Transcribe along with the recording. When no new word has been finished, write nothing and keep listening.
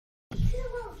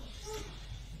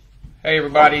Hey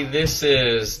everybody, this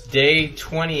is day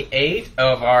 28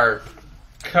 of our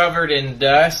Covered in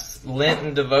Dust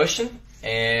Lenten devotion,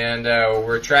 and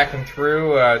we're tracking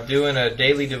through doing a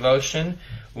daily devotion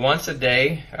once a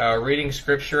day, reading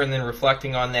scripture and then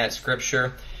reflecting on that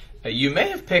scripture. You may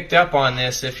have picked up on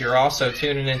this if you're also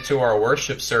tuning into our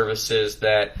worship services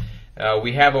that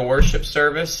we have a worship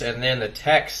service, and then the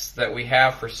texts that we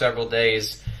have for several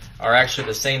days are actually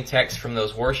the same text from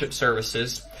those worship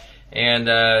services. And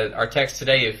our text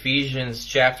today, Ephesians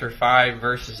chapter 5,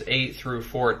 verses 8 through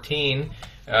 14,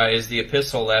 is the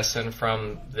epistle lesson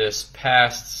from this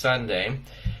past Sunday.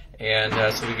 And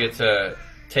so we get to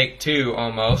take two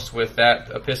almost with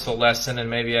that epistle lesson and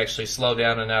maybe actually slow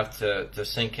down enough to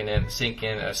soak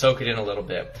it in a little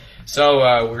bit. So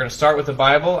we're going to start with the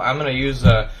Bible. I'm going to use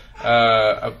a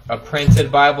printed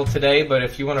Bible today, but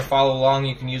if you want to follow along,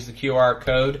 you can use the QR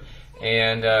code.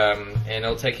 And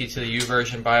it'll take you to the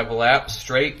YouVersion Bible app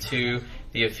straight to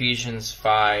the Ephesians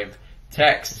 5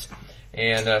 text.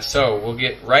 And so we'll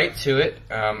get right to it.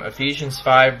 Ephesians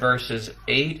 5 verses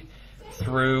 8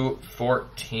 through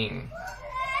 14.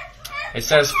 It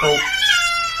says,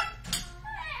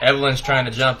 Evelyn's trying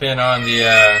to jump in on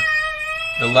the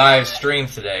live stream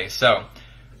today. So,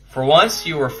 for once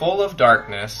you were full of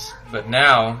darkness, but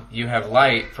now you have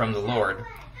light from the Lord.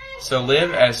 So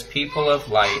live as people of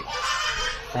light,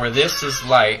 for this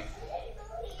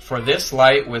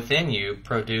light within you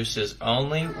produces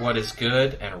only what is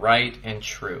good and right and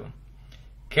true.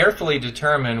 Carefully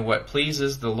determine what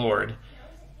pleases the Lord.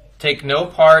 Take no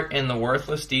part in the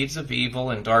worthless deeds of evil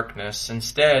and darkness.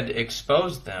 Instead,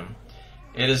 expose them.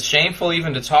 It is shameful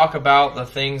even to talk about the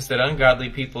things that ungodly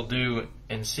people do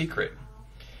in secret.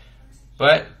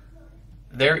 But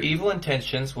their evil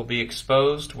intentions will be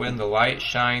exposed when the light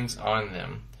shines on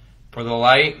them, for the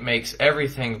light makes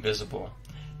everything visible.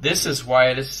 This is why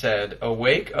it is said,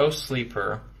 "Awake, O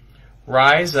sleeper,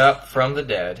 rise up from the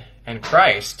dead, and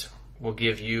Christ will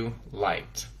give you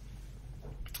light."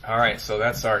 All right, so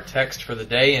that's our text for the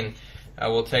day, and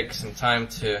we'll take some time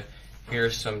to hear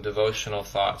some devotional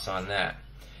thoughts on that.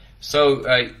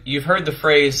 So you've heard the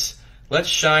phrase, "Let's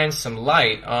shine some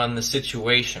light on the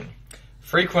situation."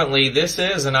 Frequently, this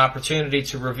is an opportunity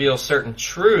to reveal certain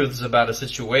truths about a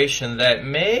situation that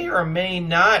may or may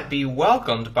not be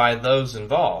welcomed by those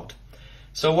involved.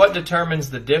 So what determines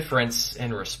the difference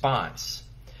in response?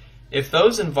 If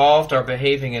those involved are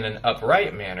behaving in an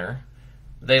upright manner,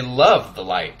 they love the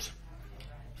light.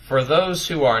 For those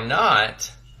who are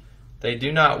not, they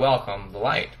do not welcome the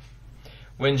light.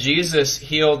 When Jesus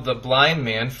healed the blind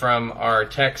man from our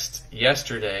text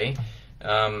yesterday,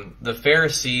 the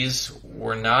Pharisees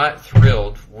were not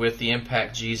thrilled with the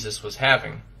impact Jesus was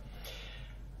having.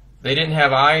 They didn't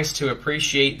have eyes to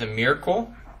appreciate the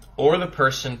miracle or the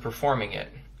person performing it.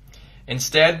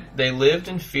 Instead, they lived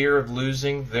in fear of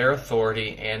losing their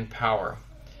authority and power.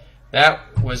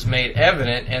 That was made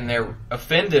evident in their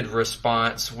offended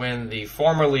response when the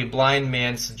formerly blind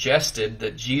man suggested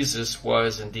that Jesus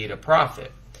was indeed a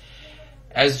prophet.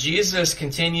 As Jesus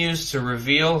continues to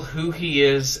reveal who he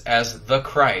is as the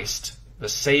Christ, the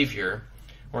Savior,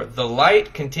 or the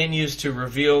light continues to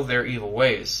reveal their evil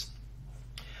ways.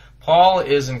 Paul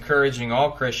is encouraging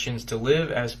all Christians to live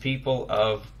as people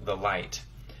of the light.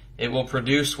 It will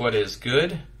produce what is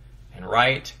good and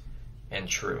right and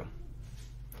true.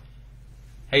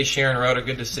 Hey Sharon Rhoda,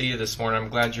 good to see you this morning. I'm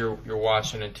glad you're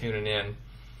watching and tuning in.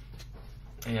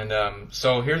 And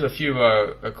so here's a few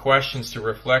questions to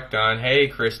reflect on. Hey,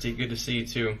 Christy, good to see you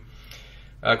too.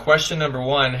 Question number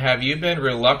 1, have you been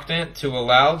reluctant to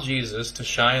allow Jesus to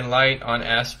shine light on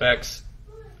aspects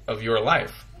of your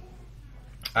life?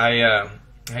 Hey,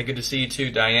 good to see you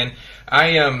too, Diane.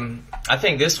 I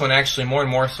think this one actually more and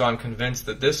more so I'm convinced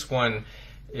that this one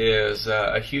is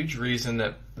a huge reason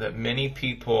that many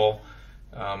people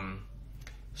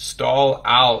stall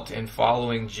out in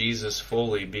following Jesus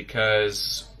fully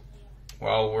because,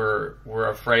 well, we're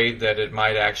afraid that it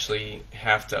might actually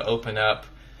have to open up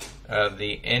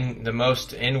the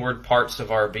most inward parts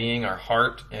of our being, our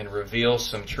heart, and reveal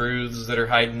some truths that are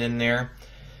hiding in there.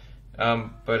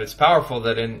 But it's powerful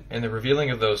that in the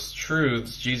revealing of those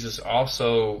truths, Jesus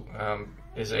also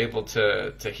is able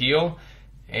to heal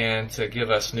and to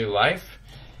give us new life.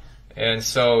 And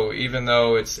so even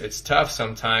though it's tough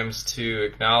sometimes to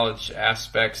acknowledge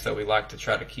aspects that we like to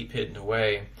try to keep hidden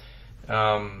away,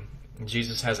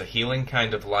 Jesus has a healing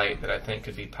kind of light that I think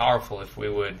could be powerful if we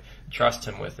would trust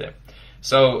him with it.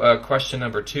 So question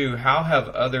number 2, how have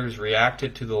others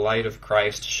reacted to the light of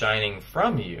Christ shining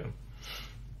from you?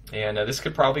 And this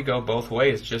could probably go both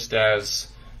ways, just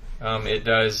as it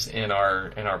does in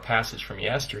our passage from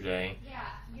yesterday.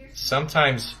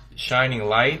 Sometimes shining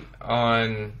light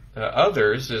on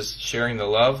others is sharing the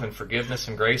love and forgiveness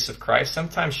and grace of Christ.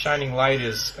 Sometimes shining light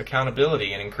is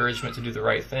accountability and encouragement to do the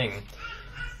right thing.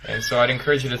 And so I'd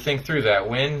encourage you to think through that.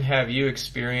 When have you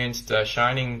experienced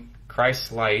shining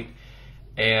Christ's light,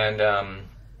 and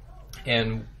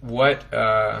what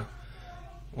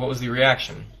was the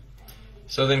reaction?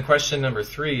 So then question number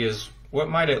 3 is, what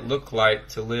might it look like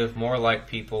to live more like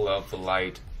people of the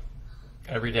light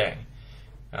every day?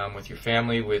 With your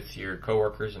family, with your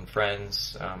coworkers and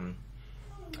friends,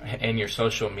 and your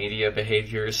social media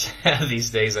behaviors. These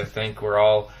days, I think we're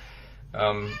all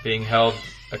being held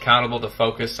accountable to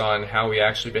focus on how we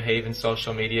actually behave in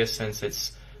social media, since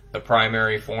it's the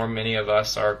primary form many of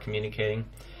us are communicating.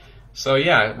 So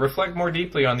yeah, reflect more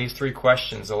deeply on these 3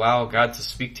 questions. Allow God to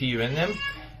speak to you in them,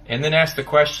 and then ask the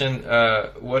question,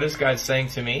 what is God saying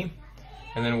to me?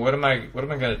 And then what am I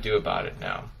going to do about it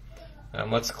now?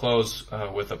 Let's close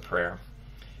with a prayer.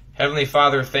 Heavenly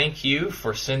Father, thank you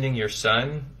for sending your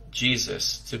Son,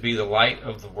 Jesus, to be the light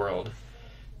of the world.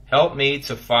 Help me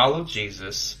to follow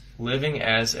Jesus, living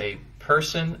as a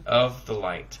person of the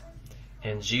light.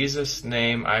 In Jesus'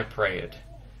 name I pray it.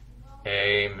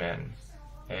 Amen.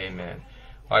 Amen.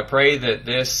 Well, I pray that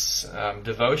this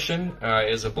devotion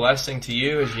is a blessing to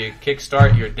you as you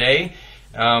kickstart your day.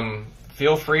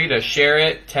 Feel free to share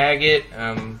it, tag it,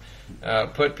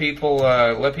 let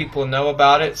people know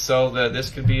about it, so that this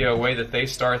could be a way that they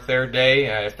start their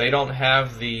day. If they don't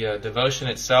have the devotion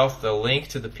itself, the link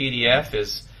to the PDF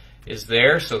is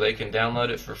there, so they can download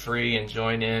it for free and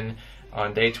join in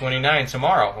on day 29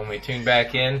 tomorrow when we tune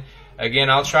back in. Again,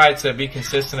 I'll try to be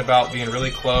consistent about being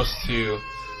really close to...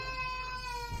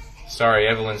 Sorry,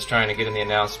 Evelyn's trying to get in the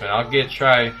announcement. I'll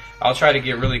try to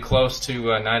get really close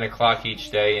to 9 o'clock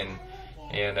each day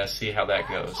and see how that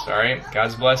goes. All right?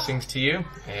 God's blessings to you,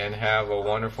 and have a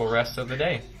wonderful rest of the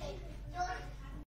day.